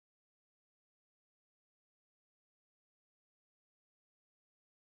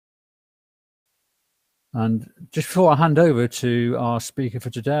And just before I hand over to our speaker for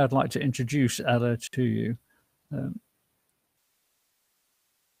today, I'd like to introduce Ella to you.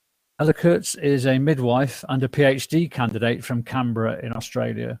 Ella Kurz is a midwife and a PhD candidate from Canberra in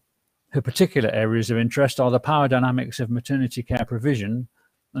Australia. Her particular areas of interest are the power dynamics of maternity care provision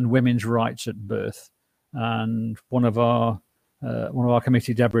and women's rights at birth. And one of our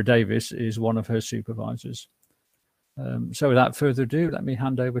committee, Deborah Davis, is one of her supervisors. So without further ado, let me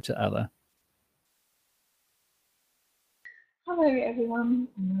hand over to Ella. Hello everyone,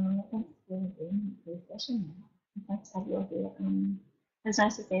 thanks for being in the session. Thanks to have you all here. It's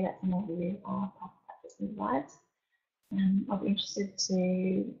nice to see that some of you are practice midwives. I'll be interested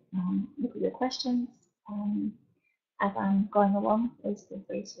to look at your questions as I'm going along. Please feel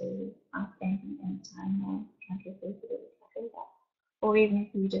free to ask anything anytime or try to feel free to feedback. Or even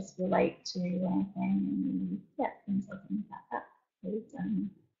if you just relate to anything and things like that, please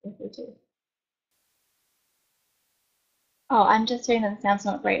feel free to. Oh, I'm just hearing that the sound's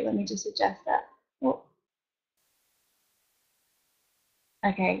not great. Let me just adjust that. Oh.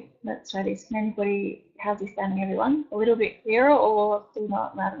 Okay, let's try this. Can anybody, how's this sounding, everyone? A little bit clearer or still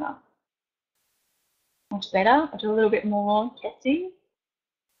not loud enough? Much better. I'll do a little bit more testing.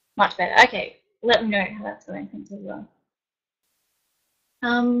 Much better. Okay, let me know how that's going. Thanks, everyone.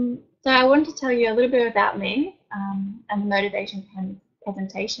 So I wanted to tell you a little bit about me and the motivation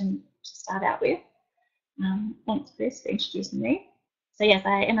presentation to start out with. Thanks, Chris, for introducing me. So yes,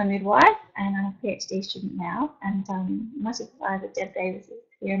 I am a midwife and I'm a PhD student now, and my supervisor, Deb Davis, is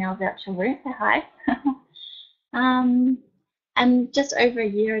here in our virtual room. Say hi. And just over a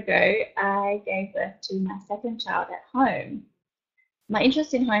year ago, I gave birth to my second child at home. My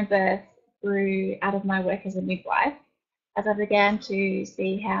interest in home birth grew out of my work as a midwife, as I began to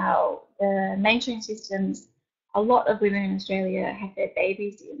see how the mainstream systems a lot of women in Australia have their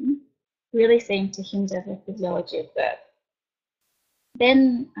babies in really seemed to hinder the physiology of birth.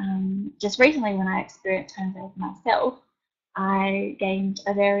 Then, just recently, when I experienced home birth myself, I gained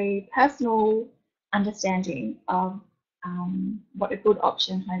a very personal understanding of what a good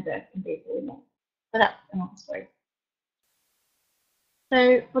option home birth can be for women. So that's another story.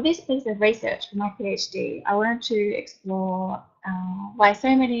 So for this piece of research for my PhD, I wanted to explore why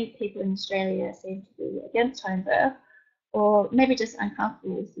so many people in Australia seem to be against home birth, or maybe just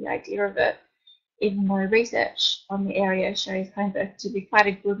uncomfortable with the idea of it, even though research on the area shows home birth to be quite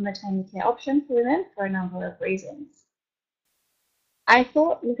a good maternity care option for women for a number of reasons. I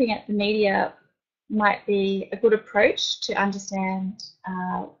thought looking at the media might be a good approach to understand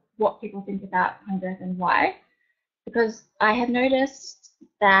what people think about home birth and why, because I have noticed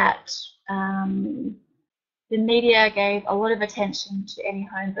that the media gave a lot of attention to any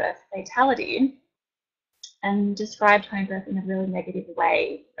home birth fatality and described home birth in a really negative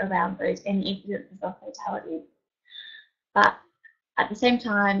way around any incidences of fatality. But at the same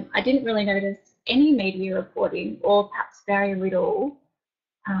time, I didn't really notice any media reporting, or perhaps very little,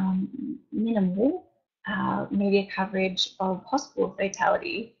 minimal media coverage of hospital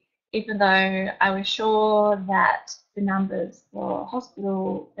fatality, even though I was sure that the numbers for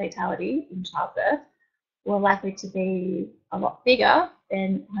hospital fatality in childbirth were likely to be a lot bigger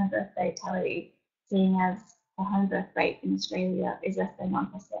than home birth fatality, seeing as the home birth rate in Australia is less than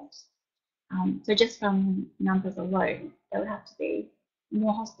 1%. So just from numbers alone, there would have to be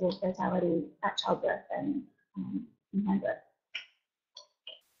more hospital fatality at childbirth than in home birth.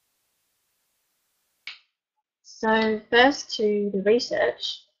 So first to the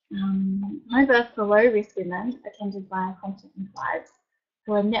research, home birth for low-risk women attended by competent midwives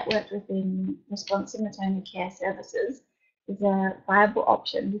who are networked within responsive maternity care services is a viable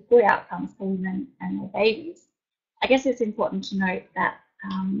option with good outcomes for women and their babies. I guess it's important to note that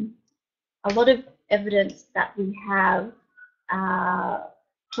a lot of evidence that we have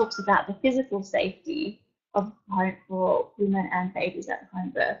talks about the physical safety of home for women and babies at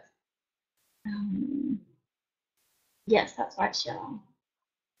home birth. Yes, that's right, Sheila.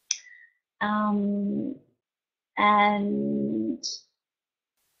 And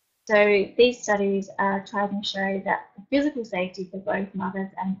so these studies are trying to show that the physical safety for both mothers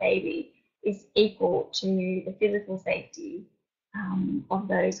and baby is equal to the physical safety of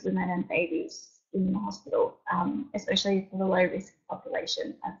those women and babies in the hospital, especially for the low-risk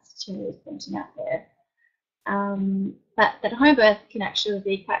population, as Sheila was pointing out there. But that home birth can actually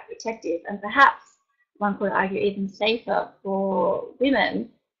be quite protective, and perhaps one could argue even safer for women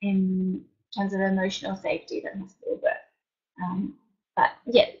in terms of emotional safety than hospital birth. But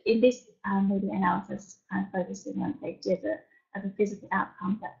yeah, in this media analysis, kind of focusing on safety as a physical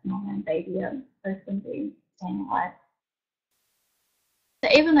outcome that mom and baby are both going to be staying alive. So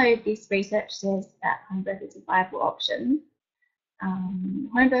even though this research says that home birth is a viable option,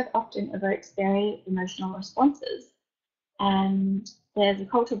 home birth often evokes very emotional responses, and there's a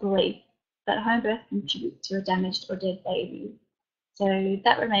cultural belief that home birth contributes to a damaged or dead baby. So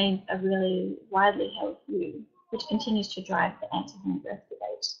that remains a really widely held view, which continues to drive the anti-home birth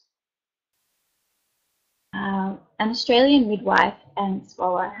debate. An Australian midwife and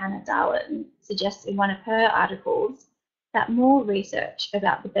scholar, Hannah Darwin, suggests in one of her articles that more research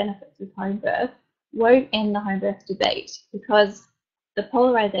about the benefits of home birth won't end the home birth debate because the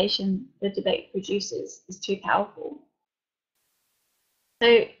polarisation the debate produces is too powerful.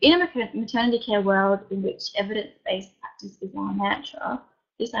 So in a maternity care world in which evidence-based practice is our mantra,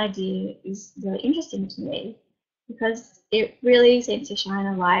 this idea is really interesting to me because it really seems to shine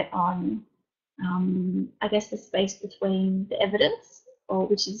a light on, I guess, the space between the evidence, or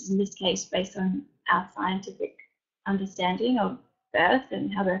which is in this case based on our scientific understanding of birth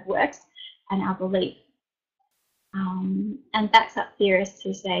and how birth works, and our belief. And backs up theorists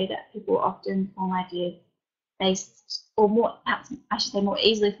who say that people often form ideas based, or more, perhaps I should say more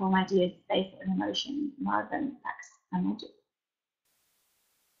easily form ideas based on emotion rather than facts and logic.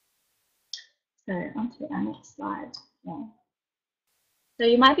 So on to our next slide. Yeah. So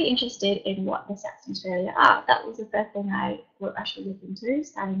you might be interested in what the stats in Australia are. That was the first thing I thought I should look into,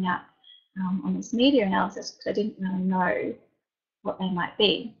 starting out on this media analysis, because I didn't really know what they might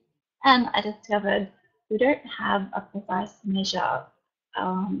be. And I discovered we don't have a precise measure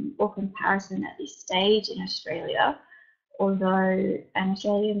or comparison at this stage in Australia, although an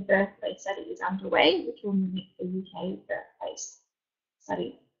Australian birthplace study is underway, which will mimic the UK birthplace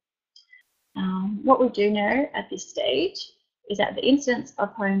study. What we do know at this stage is that the incidence of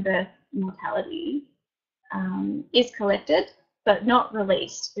home birth mortality is collected, but not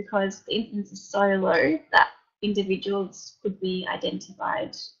released because the incidence is so low that individuals could be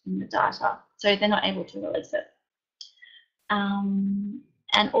identified in the data, so they're not able to release it.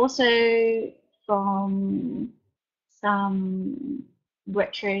 And also from some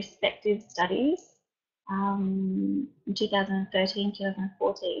retrospective studies in 2013,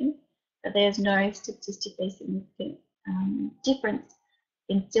 2014, that there's no statistically significant difference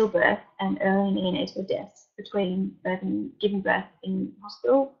in stillbirth and early neonatal deaths between giving birth in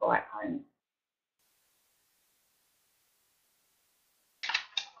hospital or at home.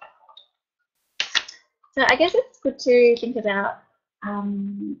 So I guess it's good to think about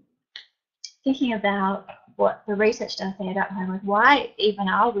what the research does say about home birth. Why even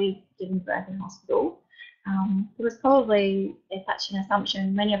are we giving birth in hospital? Because probably there's such an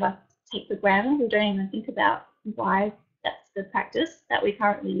assumption many of us take for granted. We don't even think about why that's the practice that we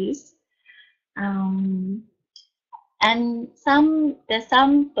currently use. And there's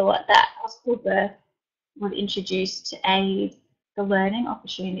some thought that hospital birth was introduced to aid the learning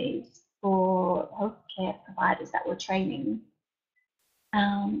opportunities for healthcare providers that were training.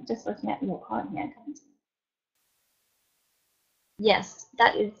 Just looking at your comment here. Yes,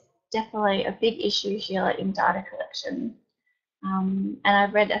 that is definitely a big issue here in data collection. And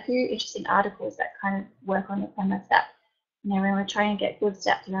I've read a few interesting articles that kind of work on the premise that, when we're trying to get good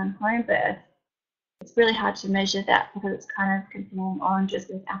stats around home birth, it's really hard to measure that because it's kind of comparing oranges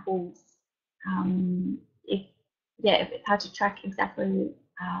with apples. It's hard to track exactly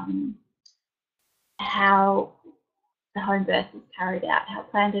how the home birth is carried out, how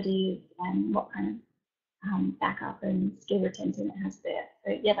planned it is, and what kind of backup and skill retention it has there.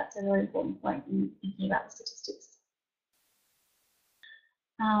 So yeah, that's a really important point in thinking about the statistics.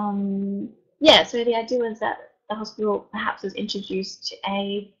 So the idea was that the hospital perhaps was introduced to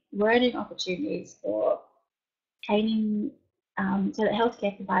aid learning opportunities for training, so that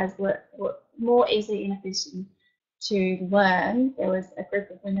healthcare providers were more easily in a position to learn. There was a group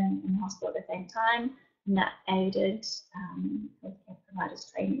of women in the hospital at the same time, and that aided healthcare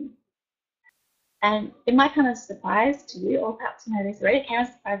providers training. And it might come as a surprise to you, or perhaps you know this already, it came as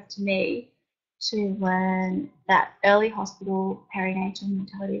a surprise to me to learn that early hospital perinatal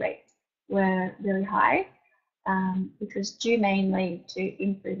mortality rates were really high, which was due mainly to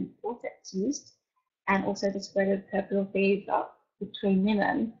imprudent forceps used, and also the spread of puerperal fever between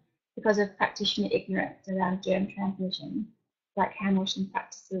women because of practitioner ignorance around germ transmission, like hand washing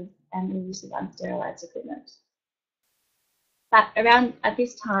practices and the use of unsterilised equipment. But around at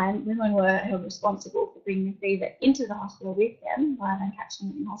this time, women were held responsible for bringing the fever into the hospital with them rather than catching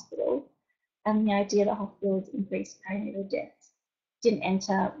it in hospital. And the idea that hospitals increased perinatal deaths didn't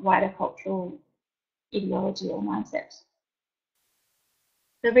enter wider cultural ideology or mindset.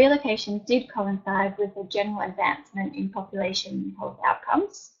 The relocation did coincide with a general advancement in population health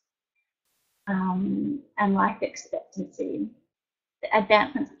outcomes and life expectancy. the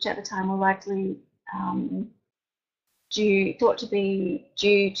advancements, which at the time were likely thought to be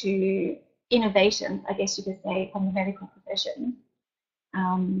due to innovation, I guess you could say, from the medical profession.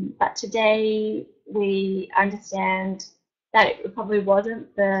 But today we understand that it probably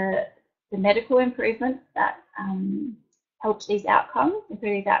wasn't the medical improvement that helped these outcomes,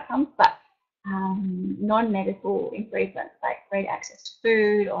 improve these outcomes, but non-medical improvements like great access to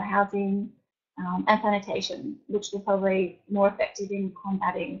food or housing and sanitation, which were probably more effective in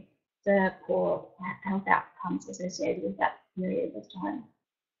combating the poor health outcomes associated with that period of time.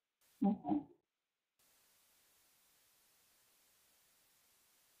 Okay.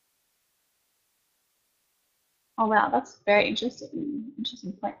 Oh wow, that's very interesting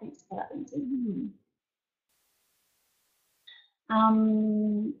point. Thanks for that, Lindsay.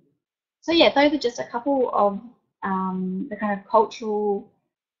 So yeah, those are just a couple of the kind of cultural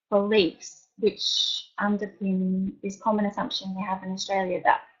beliefs which underpin this common assumption we have in Australia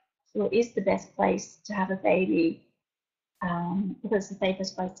that well, is the best place to have a baby because it's the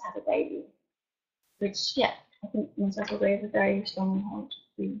safest place to have a baby, which yeah, I think most of the are very strongly held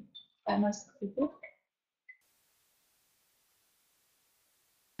by most people.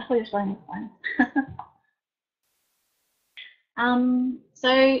 I thought you were fine. So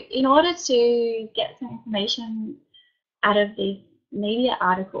in order to get some information out of these media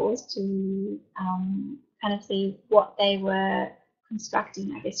articles to kind of see what they were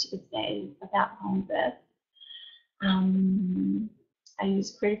constructing, I guess you could say, about home birth, I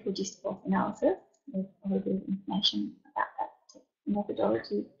used critical discourse analysis. There's a little bit of information about that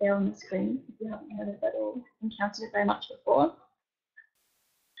methodology there on the screen if you haven't heard of it or encountered it very much before.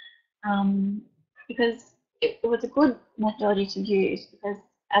 Because it was a good methodology to use because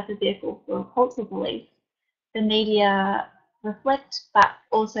as a vehicle for cultural belief, the media reflect but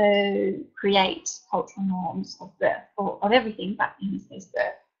also create cultural norms of birth, or of everything, but in this case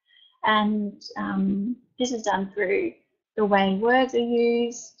birth. And this is done through the way words are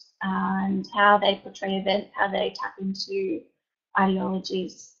used and how they portray events, how they tap into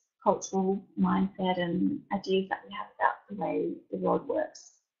ideologies, cultural mindset and ideas that we have about the way the world works.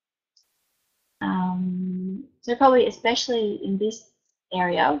 So probably especially in this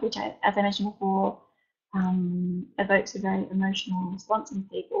area, which as I mentioned before, evokes a very emotional response in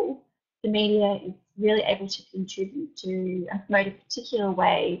people, the media is really able to contribute to and promote a particular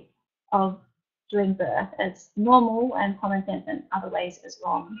way of doing birth as normal and common sense and other ways as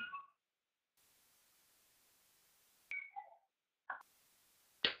wrong.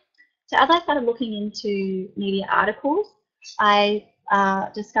 So as I started looking into media articles, I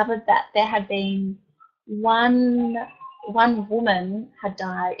discovered that there had been one woman had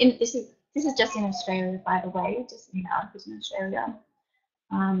died. This is just in Australia, by the way, just in articles in Australia.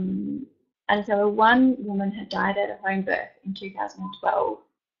 And so one woman had died at a home birth in 2012.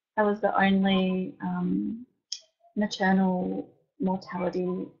 That was the only maternal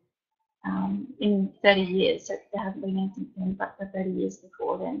mortality in 30 years. So there hasn't been anything since, but for 30 years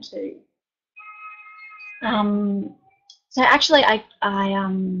before then too. So actually, I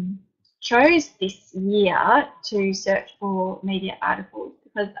chose this year to search for media articles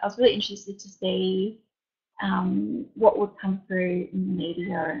because I was really interested to see what would come through in the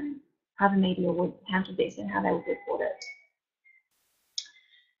media and how the media would handle this and how they would report it.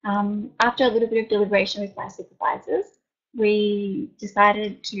 After a little bit of deliberation with my supervisors, we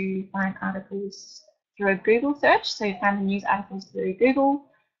decided to find articles through a Google search. So we found the news articles through Google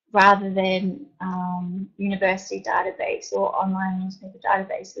rather than university database or online newspaper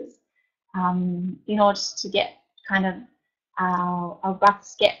databases in order to get kind of a rough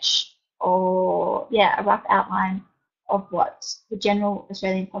sketch or, yeah, a rough outline of what the general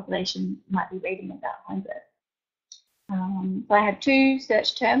Australian population might be reading about home birth. So I had two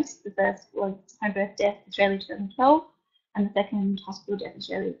search terms. The first was home birth death Australia 2012 and the second hospital death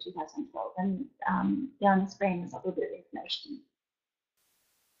Australia 2012. And there on the screen there's a little bit of information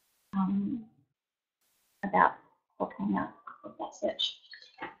about what came out of that search.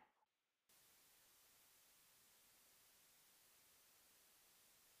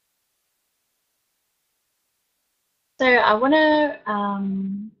 So I want to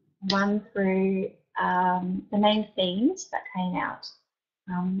run through the main themes that came out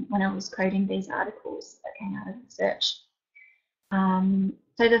when I was coding these articles that came out of the search.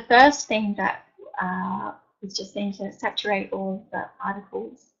 So the first thing that was just seemed to saturate all of the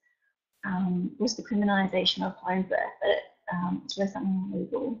articles was the criminalisation of home birth, but it's really something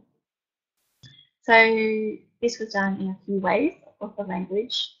illegal. So this was done in a few ways of the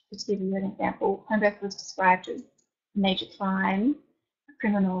language. To give you an example, home birth was described as a major crime, a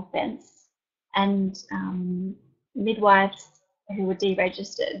criminal offence, and midwives who were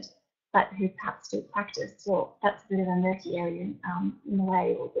deregistered, but who perhaps still practiced. So that's a bit of a murky area in the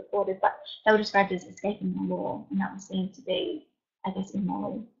way it was reported, but they were described as escaping the law, and that was seen to be, I guess,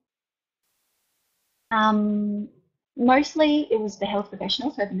 immoral. Mostly it was the health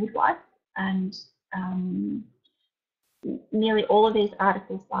professional, so the midwife, and nearly all of these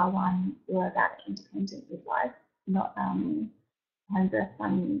articles, bar one, were about an independent midwife, not home birth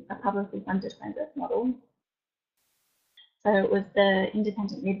a publicly funded home birth model. So it was the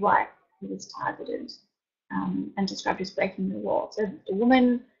independent midwife who was targeted and described as breaking the law. So the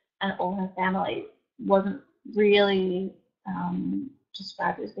woman and all her family wasn't really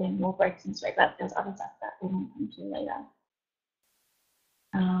described as being law breakers and straight, but there's other stuff that we will come to later.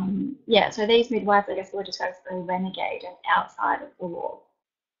 Yeah, so these midwives, I guess, were described as very renegade and outside of the law.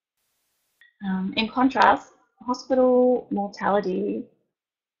 In contrast, hospital mortality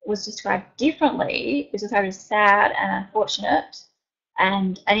was described differently. It was described as sad and unfortunate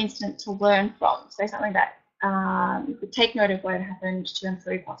and an incident to learn from. So something that you could take note of what had happened to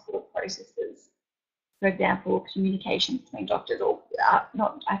improve hospital processes. For example, communication between doctors, or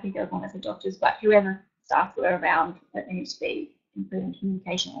not, I think there was one as the doctors, but whoever staff were around, that there needs to be improving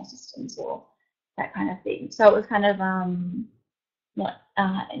communication systems or that kind of thing. So it was kind of not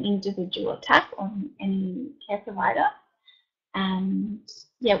an individual attack on any care provider. And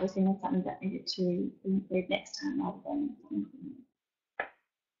yeah, we're seeing something that needed to be improved next time rather than something.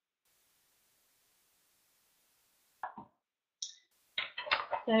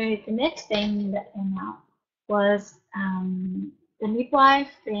 So the next thing that came out was the midwife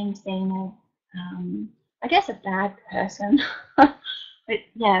being seen as, I guess, a bad person. But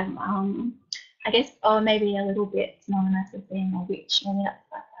yeah, I guess, or maybe a little bit synonymous with being a witch. Maybe that's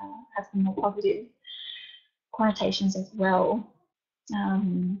like, has some more positive connotations as well.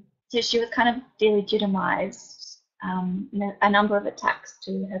 So she was kind of delegitimized, a number of attacks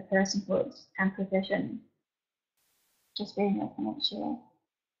to her personhood and profession. Just reading that comment, sure.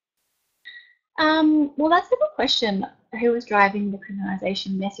 Well, that's a good question. Who was driving the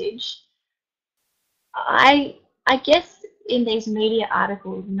criminalization message? I guess in these media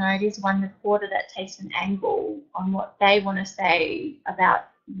articles, it is one reporter that takes an angle on what they want to say about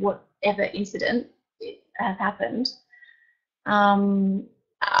whatever incident has happened.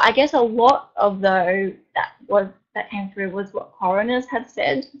 I guess a lot of that came through was what coroners had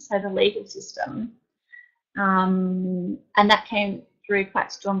said, so the legal system, and that came through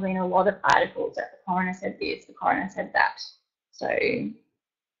quite strongly in a lot of articles that the coroner said this, the coroner said that. So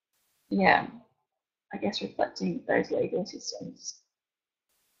yeah, I guess reflecting those legal systems.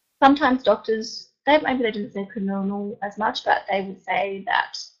 Sometimes doctors, maybe they didn't say criminal as much, but they would say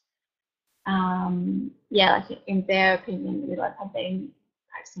that, yeah, like in their opinion, midwives have been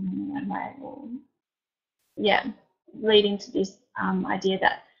practicing in their own way, or yeah, leading to this idea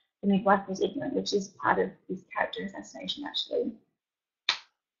that the midwife was ignorant, which is part of this character assassination, actually.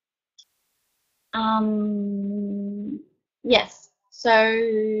 Yes, so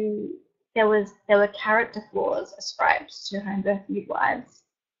there were character flaws ascribed to home birth midwives.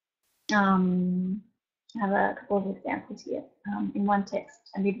 I have a couple of examples here. In one text,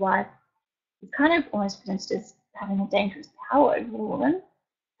 a midwife is kind of almost presented as having a dangerous power over the woman.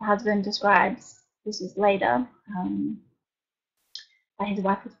 The husband describes, this is later, that his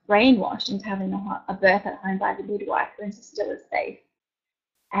wife was brainwashed into having a birth at home by the midwife who insisted it was safe.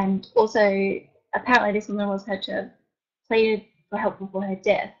 And also, apparently this woman was heard to have pleaded for help before her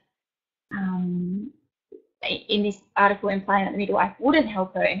death. In this article, implying that the midwife wouldn't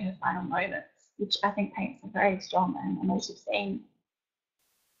help her in her final moments, which I think paints a very strong and emotive scene.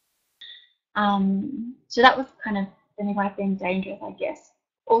 So that was kind of the midwife being dangerous, I guess.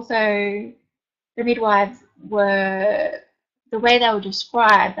 Also, the midwives were, the way they were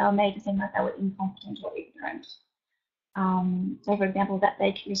described, they were made to seem like they were incompetent or ignorant. So, for example, that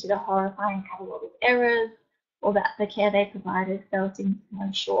they committed a horrifying catalogue of errors, or that the care they provided fell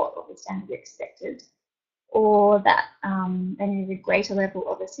significantly short of the standard expected, or that they needed a greater level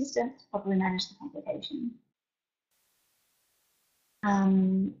of assistance to properly manage the complication.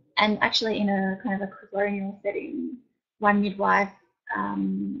 And actually, in a kind of a colonial setting, one midwife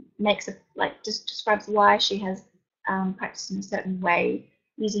describes why she has practiced in a certain way,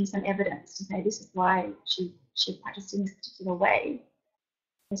 using some evidence to say this is why she practiced in this particular way,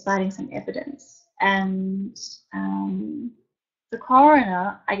 citing some evidence. And the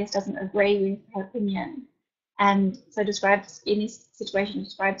coroner, I guess, doesn't agree with her opinion, and so describes, in this situation,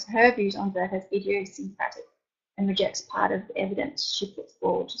 describes her views on birth as idiosyncratic and rejects part of the evidence she puts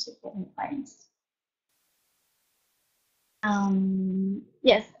forward to support her claims.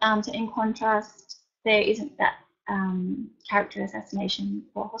 Yes, so in contrast, there isn't that character assassination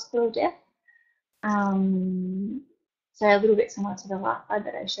for hospital death. So a little bit similar to the last slide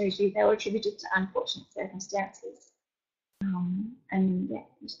that I showed you, they were attributed to unfortunate circumstances. And yeah,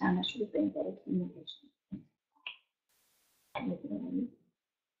 just found there should have been better communication.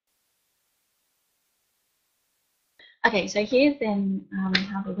 Okay, so here's then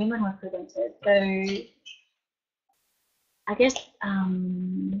how the women were presented. So I guess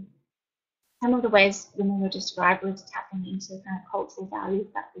some of the ways women were described was tapping into kind of cultural values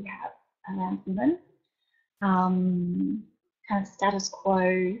that we have around women. Kind of status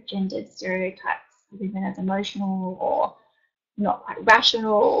quo, gendered stereotypes of women as emotional or not quite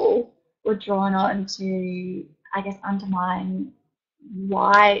rational were drawn on to, I guess, undermine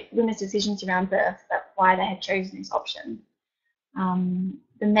why women's decisions around birth, but why they had chosen this option.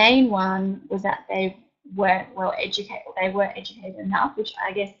 The main one was that they weren't well educated, or they weren't educated enough, which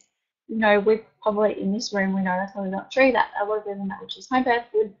I guess, you know, we're probably in this room, we know that's probably not true, that a lot of women that would choose home birth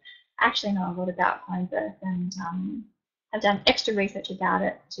would actually know a lot about home birth and have done extra research about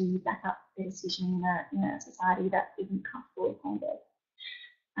it to back up their decision in a society that isn't comfortable with home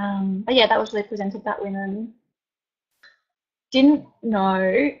birth. But yeah, that was really presented that women didn't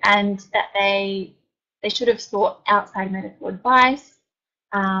know and that they should have sought outside medical advice,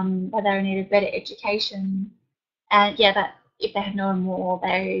 that they needed better education, and yeah, that if they had known more,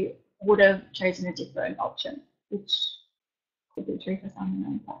 they would have chosen a different option, which could be true for some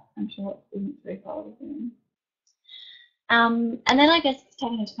women, but I'm sure it isn't true for all of them. And then I guess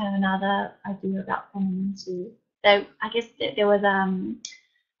taking into kind of another idea about femininity, so I guess there was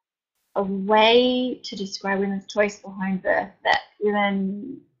a way to describe women's choice for home birth that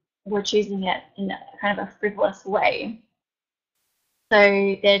women were choosing it in a kind of a frivolous way.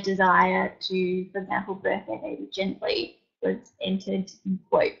 So their desire to, for example, birth their baby gently was entered in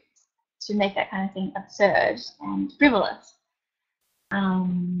quotes to make that kind of thing absurd and frivolous.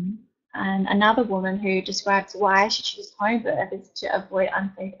 And another woman who describes why she chooses home birth is to avoid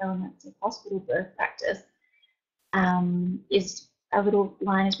unsafe elements of hospital birth practice. Is a little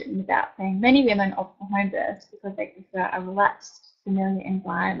line is written about saying many women opt for home births because they prefer a relaxed, familiar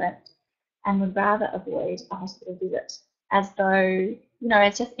environment and would rather avoid a hospital visit, as though, you know,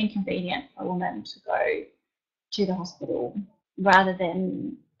 it's just inconvenient for a woman to go to the hospital rather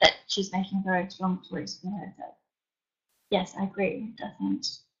than that she's making a very strong choice for herself. Yes, I agree. It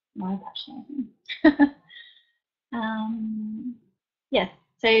doesn't know about shaming. Yes,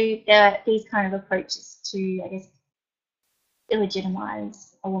 so there are these kind of approaches to, I guess,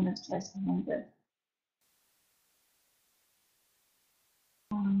 illegitimize a woman's choice for home birth.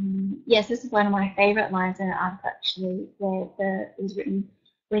 Yes, this is one of my favourite lines in an article actually, where it was written,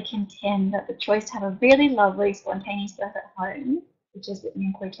 "We contend that the choice to have a really lovely spontaneous birth at home," which is written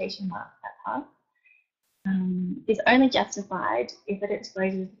in quotation marks, that part, is only justified if it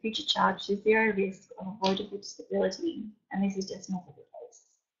exposes the future child to zero risk of avoidable disability, and this is just not the case.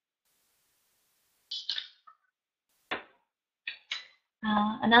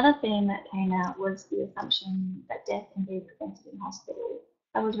 Another theme that came out was the assumption that death can be prevented in hospital.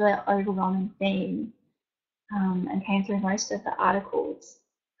 That was really an overwhelming theme and came through most of the articles,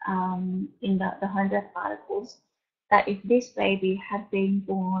 in the home birth articles, that if this baby had been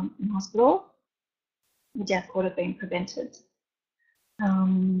born in hospital, the death could have been prevented.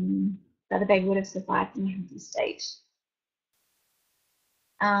 That the baby would have survived in a healthy state.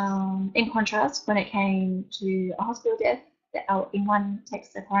 In contrast, when it came to a hospital death, in one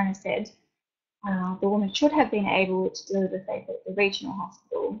text, the coroner said the woman should have been able to deliver safely at the regional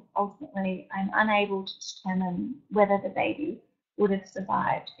hospital. Ultimately, I'm unable to determine whether the baby would have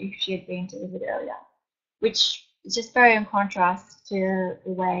survived if she had been delivered earlier, which is just very in contrast to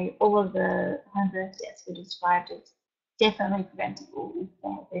the way all of the home birth deaths were described as definitely preventable if they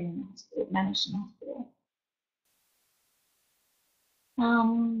had been in the hospital, managed in the hospital.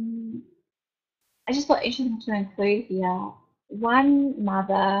 I just thought interesting to include here one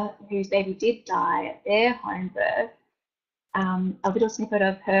mother whose baby did die at their home birth. A little snippet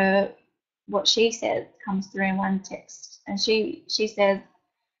of her, what she says, comes through in one text, and she says,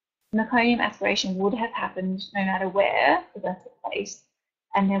 "Meconium aspiration would have happened no matter where the birth took place,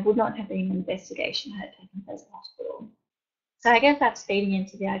 and there would not have been an investigation had it taken place at the hospital." So I guess that's feeding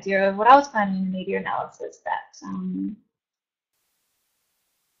into the idea of what I was finding in the media analysis, that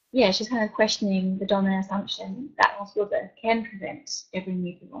yeah, she's kind of questioning the dominant assumption that hospital birth can prevent every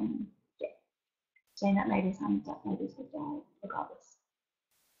newborn death, saying that maybe some babies would die regardless,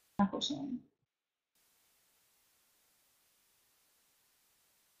 unfortunately.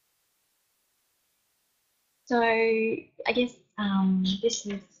 So I guess this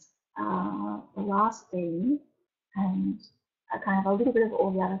is the last thing and a kind of a little bit of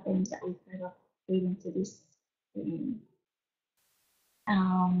all the other things that we sort of feed into this thing.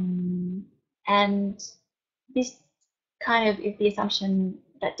 And this kind of is the assumption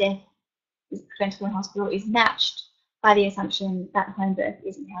that death is preventable in hospital is matched by the assumption that home birth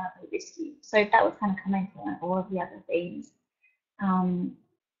is inherently risky. So that was kind of coming from all of the other themes.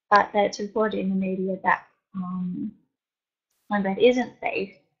 But that it's reported in the media that home birth isn't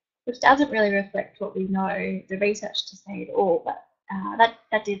safe, which doesn't really reflect what we know, the research to say at all. But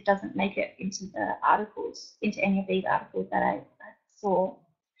that doesn't make it into the articles, into any of these articles that I saw.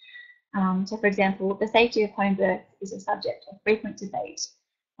 So, for example, the safety of home birth is a subject of frequent debate,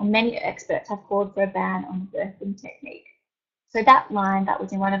 and many experts have called for a ban on the birthing technique. So that line that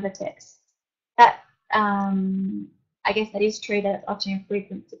was in one of the texts, that I guess that is true that it's often in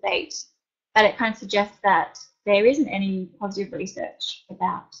frequent debate, but it kind of suggests that there isn't any positive research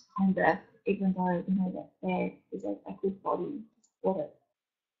about home birth, even though we know that there is a good body to support it.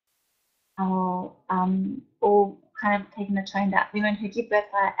 Or kind of taking the tone that women who give birth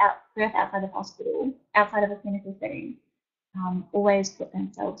outside of hospital, outside of a clinical setting, always put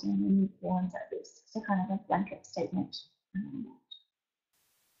themselves and newborns at risk. So kind of a blanket statement.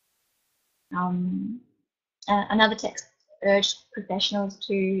 Another text urged professionals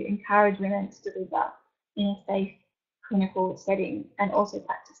to encourage women to deliver in a safe clinical setting and also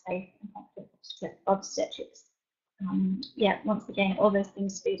practice safe and competent obstetrics. Yeah, once again, all those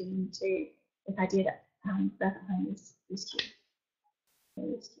things feeding into this idea that birth at home is risky.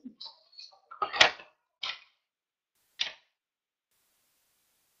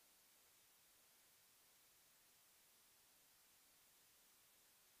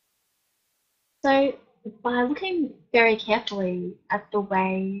 So by looking very carefully at the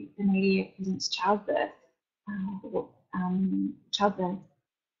way the media presents childbirth, childbirth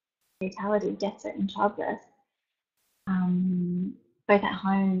fatality, deaths in childbirth, both at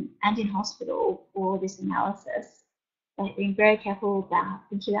home and in hospital for this analysis, they've been very careful about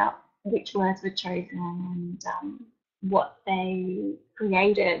thinking about which words were chosen and what they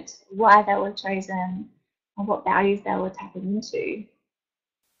created, why they were chosen, and what values they were tapping into.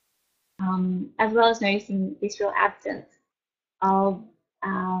 As well as noticing this real absence of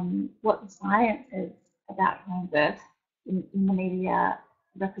what the science is about home birth in the media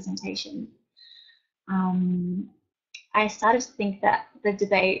representation. I started to think that the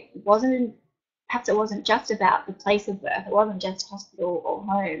debate perhaps it wasn't just about the place of birth, it wasn't just hospital or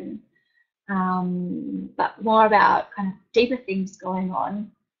home, but more about kind of deeper things going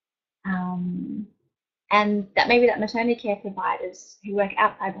on. And that maybe that maternity care providers who work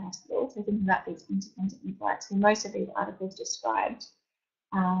outside the hospital, so thinking about these independent midwives, who most of these articles described,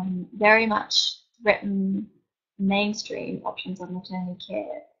 very much threaten mainstream options of maternity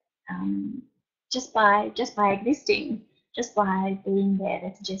care just by existing, just by being there.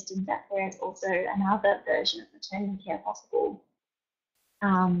 They're suggesting that there is also another version of maternity care possible.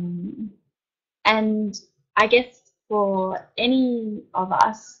 And I guess for any of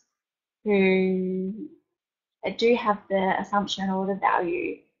us who do have the assumption or the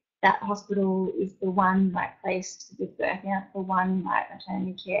value that hospital is the one right place to give birth, the one right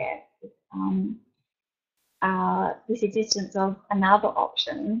maternity care, this existence of another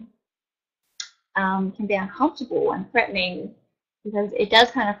option can be uncomfortable and threatening, because it does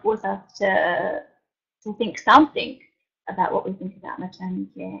kind of force us to think something about what we think about maternity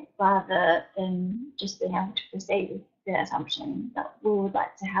care, rather than just being able to proceed with the assumption that we would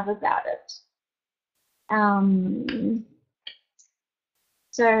like to have about it.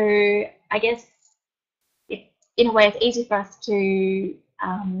 So I guess in a way it's easy for us to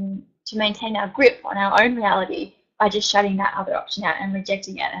maintain our grip on our own reality by just shutting that other option out and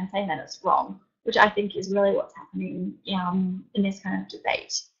rejecting it and saying that it's wrong, which I think is really what's happening in this kind of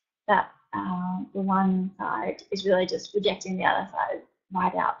debate, that the one side is really just rejecting the other side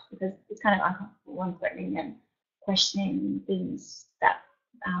right out, because it's kind of uncomfortable and threatening and questioning things that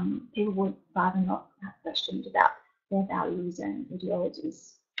people would rather not have questioned about their values and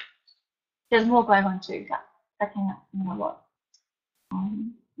ideologies. There's more going on too, that came up a lot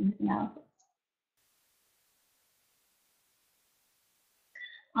in this analysis.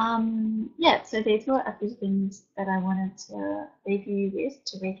 Yeah, so these were a few things that I wanted to leave you with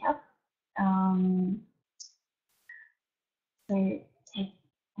to recap. So take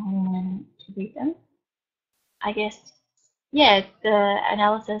a moment to read them. I guess, yeah, the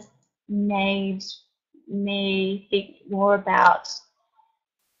analysis made me think more about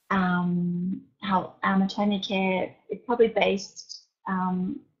how our maternity care is probably based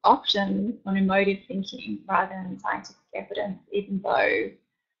often on emotive thinking rather than scientific evidence, even though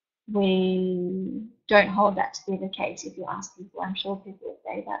we don't hold that to be the case. If you ask people, I'm sure people will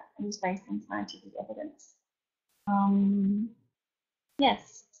say that it was based on scientific evidence.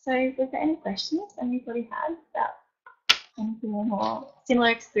 Yes, so was there any questions anybody had about anything or similar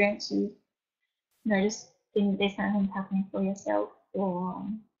experience you've noticed these kind of things happening for yourself, or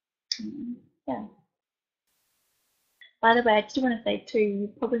yeah. By the way, I just want to say too,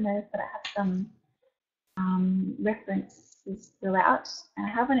 you probably noticed that I have some references throughout, and I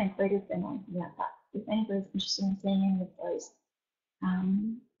haven't included them on here, but if anybody's interested in seeing any of those,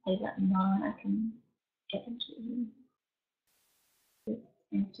 please let me know and I can get them to you. If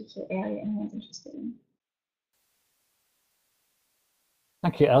any particular area anyone's interested in.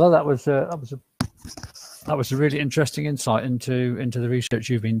 Thank you, Ella. That was a really interesting insight into the research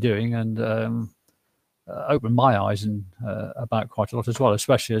you've been doing, and opened my eyes and about quite a lot as well.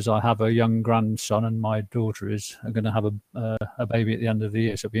 Especially as I have a young grandson, and my daughter is going to have a baby at the end of the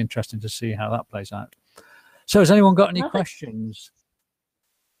year, so it'll be interesting to see how that plays out. So, has anyone got any questions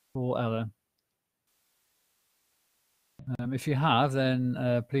for Ella? If you have,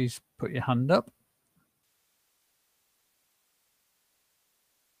 then please put your hand up.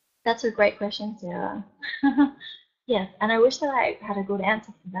 That's a great question, Sarah. Yes, and I wish that I had a good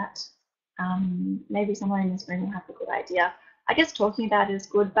answer for that. Maybe someone in this room will have a good idea. I guess talking about it is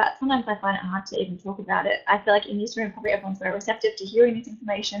good, but sometimes I find it hard to even talk about it. I feel like in this room, probably everyone's very receptive to hearing this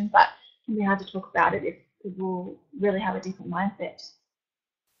information, but it can be hard to talk about it if people really have a different mindset.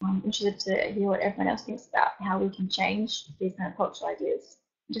 I'm interested to hear what everyone else thinks about how we can change these kind of cultural ideas.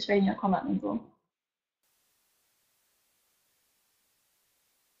 I'm just reading your comment, Lindsay.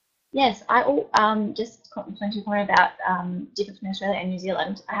 Yes, I just to your point about difference between Australia and New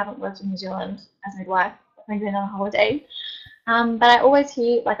Zealand. I haven't worked in New Zealand as a midwife. I've been doing it on a holiday, but I always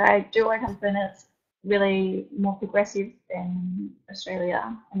hear, like, I do always have feeling it's really more progressive than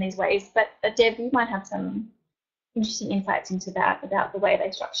Australia in these ways. But Deb, you might have some interesting insights into that, about the way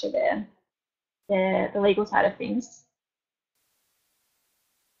they structure the legal side of things.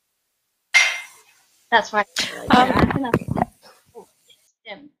 That's right.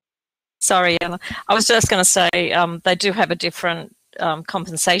 Sorry, Ella. I was just going to say they do have a different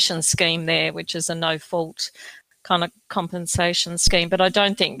compensation scheme there, which is a no-fault kind of compensation scheme. But I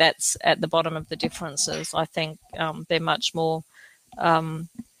don't think that's at the bottom of the differences. I think they're much more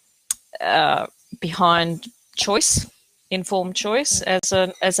behind choice, informed choice as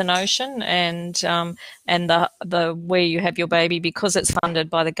a notion, and the where you have your baby, because it's funded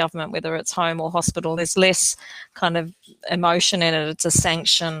by the government, whether it's home or hospital, there's less kind of emotion in it. It's a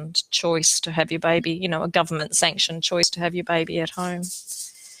sanctioned choice to have your baby, you know, a government sanctioned choice to have your baby at home.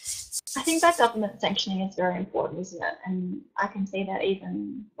 I think that government sanctioning is very important, isn't it? And I can see that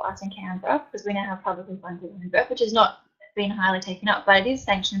even for us in Canberra, because we now have publicly funded homebirth, which has not been highly taken up, but it is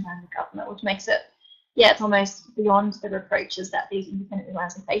sanctioned by the government, which makes it, yeah, it's almost beyond the reproaches that these independent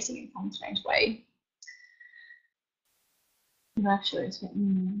midwives are facing in some strange way. Actually,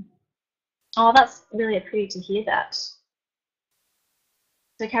 oh, that's really a pity to hear that.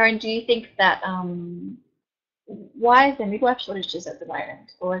 So, Karen, do you think that why is there midwife shortages at the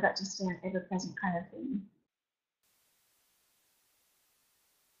moment, or is that just an ever-present kind of thing?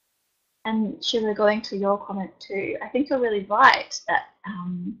 And Sheila, going to your comment too, I think you're really right that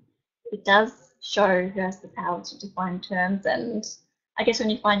it does show who has the power to define terms, and I guess when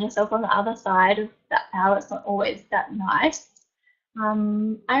you find yourself on the other side of that power, it's not always that nice. I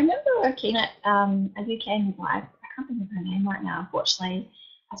remember working at a UK midwife. I can't think of her name right now, unfortunately.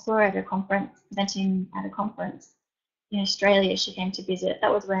 I saw her at a conference, presenting at a conference in Australia. She came to visit.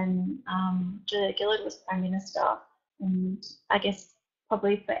 That was when Julia Gillard was Prime Minister, and I guess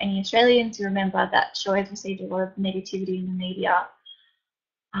probably for any Australians who remember that she always received a lot of negativity in the media.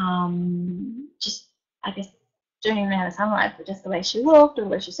 Just, I guess, don't even know how to summarize, but just the way she looked, or the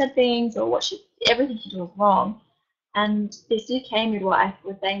way she said things, or everything she did was wrong. And this UK midwife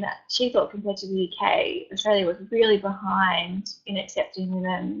was saying that she thought, compared to the UK, Australia was really behind in accepting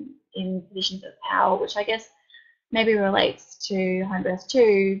women in positions of power, which I guess maybe relates to homebirth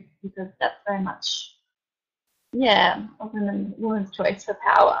too, because that's very much, yeah, a woman's choice for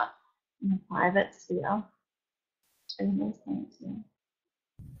power in the private sphere. Doing those things, yeah.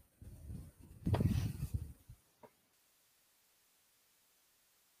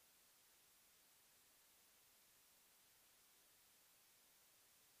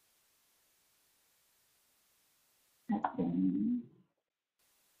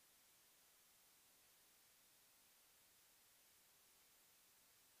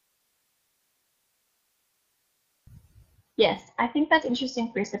 Yes, I think that's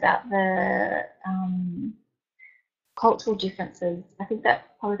interesting, Chris, about the cultural differences. I think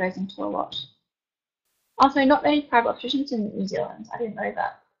that probably goes into a lot. Also, not many private obstetricians in New Zealand. I didn't know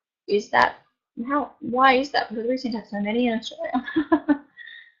that. Is that how? Why is that? Because we seem to have so many in Australia.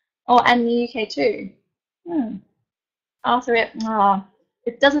 Oh, and the UK too. Also,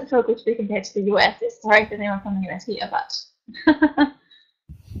 it doesn't feel good to be compared to the US. It's sorry for anyone from the US here, but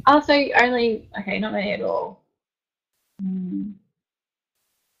also only not many at all.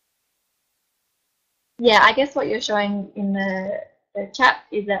 Yeah, I guess what you're showing in the chat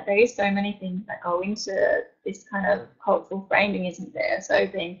is that there is so many things that go into this kind of cultural framing, isn't there? So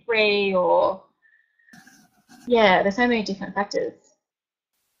being free, or there's so many different factors.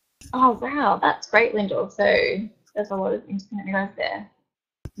 Oh wow, that's great, Lyndall. So there's a lot of independent midwives there.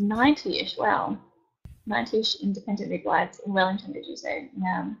 90-ish, wow. 90-ish independent midwives in Wellington, did you say?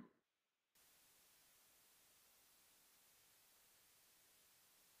 Yeah.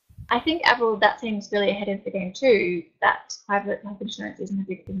 I think, Avril, that seems really ahead of the game too, that private health insurance isn't a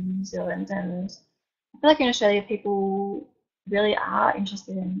big thing in New Zealand. And I feel like in Australia, people really are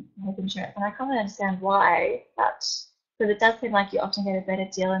interested in health insurance. And I can't really understand why, but because it does seem like you often get a better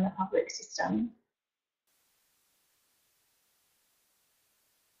deal in the public system.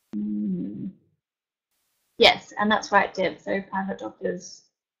 Yes, and that's right, Deb. So private doctors,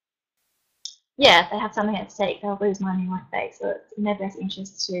 if they have something at stake, they'll lose money, won't they? So it's in their best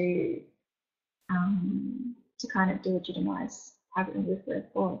interest to kind of delegitimize private midwifery,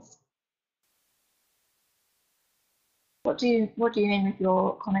 of course. What do you mean with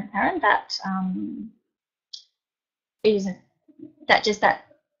your comment, Karen? That that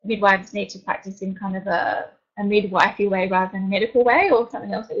midwives need to practice in kind of a midwifey way rather than a medical way, or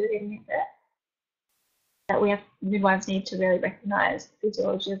something else that you're getting at there? That midwives need to really recognise the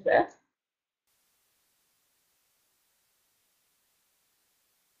physiology of birth.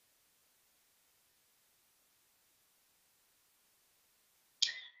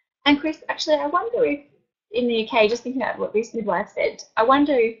 And Chris, actually, I wonder if in the UK, just thinking about what this midwife said, I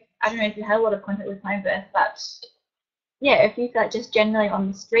wonder if, I don't know if you had a lot of contact with home birth, but if you feel like just generally on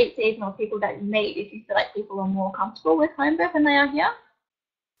the streets, even, or people that you meet, if you feel like people are more comfortable with home birth than they are here.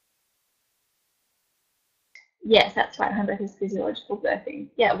 Yes, that's right. Home birth is physiological birthing.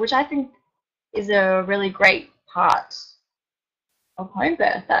 Yeah, which I think is a really great part of home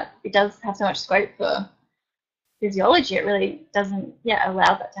birth, that it does have so much scope for physiology. It really doesn't,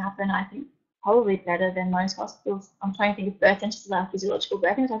 allow that to happen. I think probably better than most hospitals. I'm trying to think if birth centers allow physiological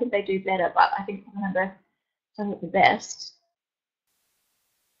birthing, so I think they do better, but I think home birth does it the best.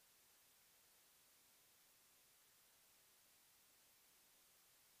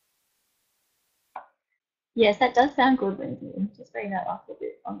 Yes, that does sound good, Lindsay. Just bring that up a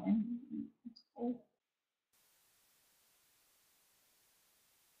bit on there.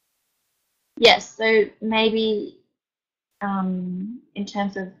 Yes, so maybe in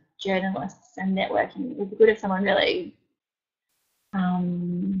terms of journalists and networking, it would be good if someone really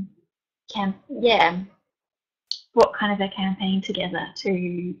put kind of a campaign together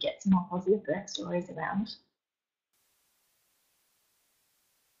to get some more positive birth stories around.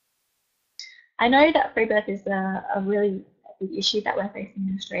 I know that free birth is a really big issue that we're facing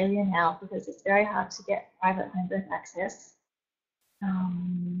in Australia now, because it's very hard to get private home birth access.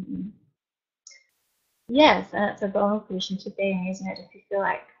 Yes, and it's a vulnerable position to be in, isn't it? If you feel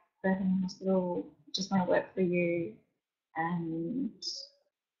like birthing in hospital just won't work for you and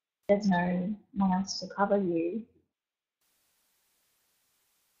there's no one else to cover you.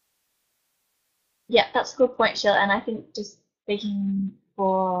 Yeah, that's a good point, Sheila. And I think, just speaking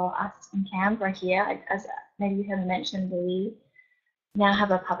for us in Canberra here, as maybe you haven't mentioned, we now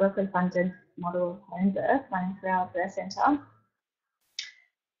have a publicly funded model of home birth running through our birth centre.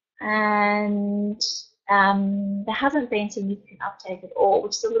 And there hasn't been significant uptake at all,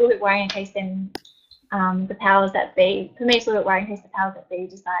 which is a little bit worrying in case then the powers that be, for me it's a little bit worrying in case the powers that be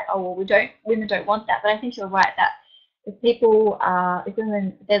decide, oh well, women don't want that. But I think you're right that if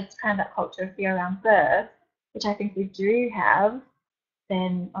women, there's kind of that culture of fear around birth, which I think we do have,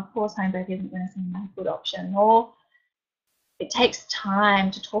 then of course home birth isn't going to seem like a good option. Or it takes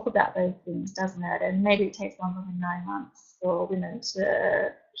time to talk about those things, doesn't it? And maybe it takes longer than 9 months for women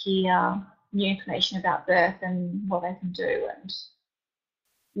to hear new information about birth and what they can do. And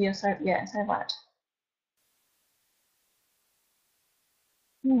so right.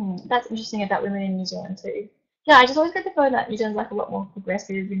 That's interesting about women in New Zealand too. Yeah, I just always get the feeling that New Zealand's like a lot more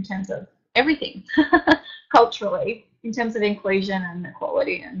progressive in terms of everything, culturally, in terms of inclusion and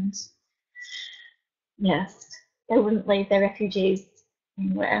equality. And yes, they wouldn't leave their refugees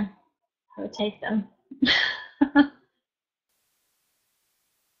anywhere. I would take them.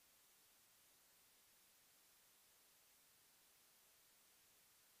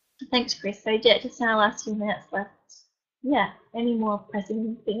 Thanks, Chris. So yeah, just in our last few minutes left, yeah, any more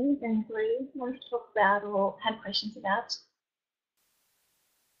pressing things anybody wanted to talk about or had questions about?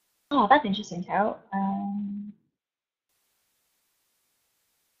 Oh, that's interesting, Carol.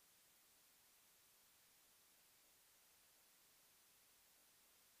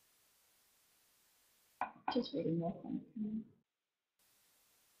 Just reading more things.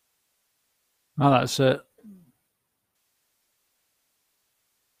 Oh, that's it.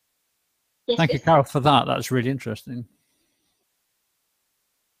 Yes, Thank you, Chris? Carol, for that. That's really interesting.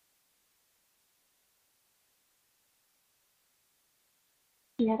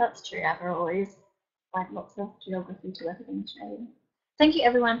 Yeah, that's true. There always like lots of geography to work in Australia. Thank you,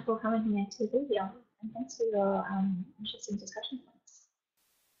 everyone, for coming here to the video, and thanks for your interesting discussion points.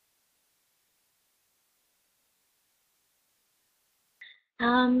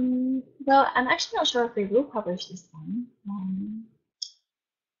 Well, I'm actually not sure if we will publish this one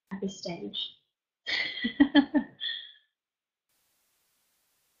at this stage.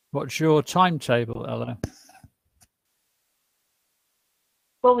 What's your timetable, Ella?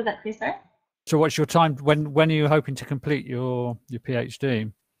 What was that, Chris? Sorry? So what's your time, when are you hoping to complete your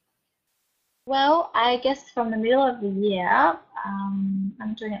PhD? Well, I guess from the middle of the year,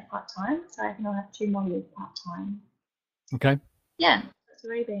 I'm doing it part-time, so I think I'll have 2 more years part-time. Okay. Yeah, it's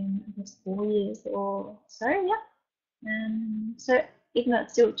already been, I guess, 4 years or so, yeah. So even though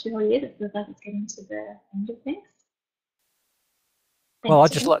it's still 2 more years, it feels like it's getting to the end of things. Well,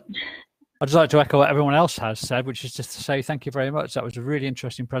 Thanks, I'd just like to echo what everyone else has said, which is just to say thank you very much. That was a really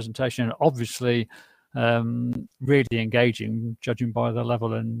interesting presentation, and obviously really engaging, judging by the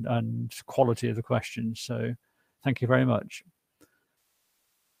level and quality of the questions. So thank you very much.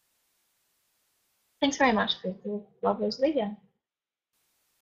 Thanks very much, Chris. It was lovely to be here.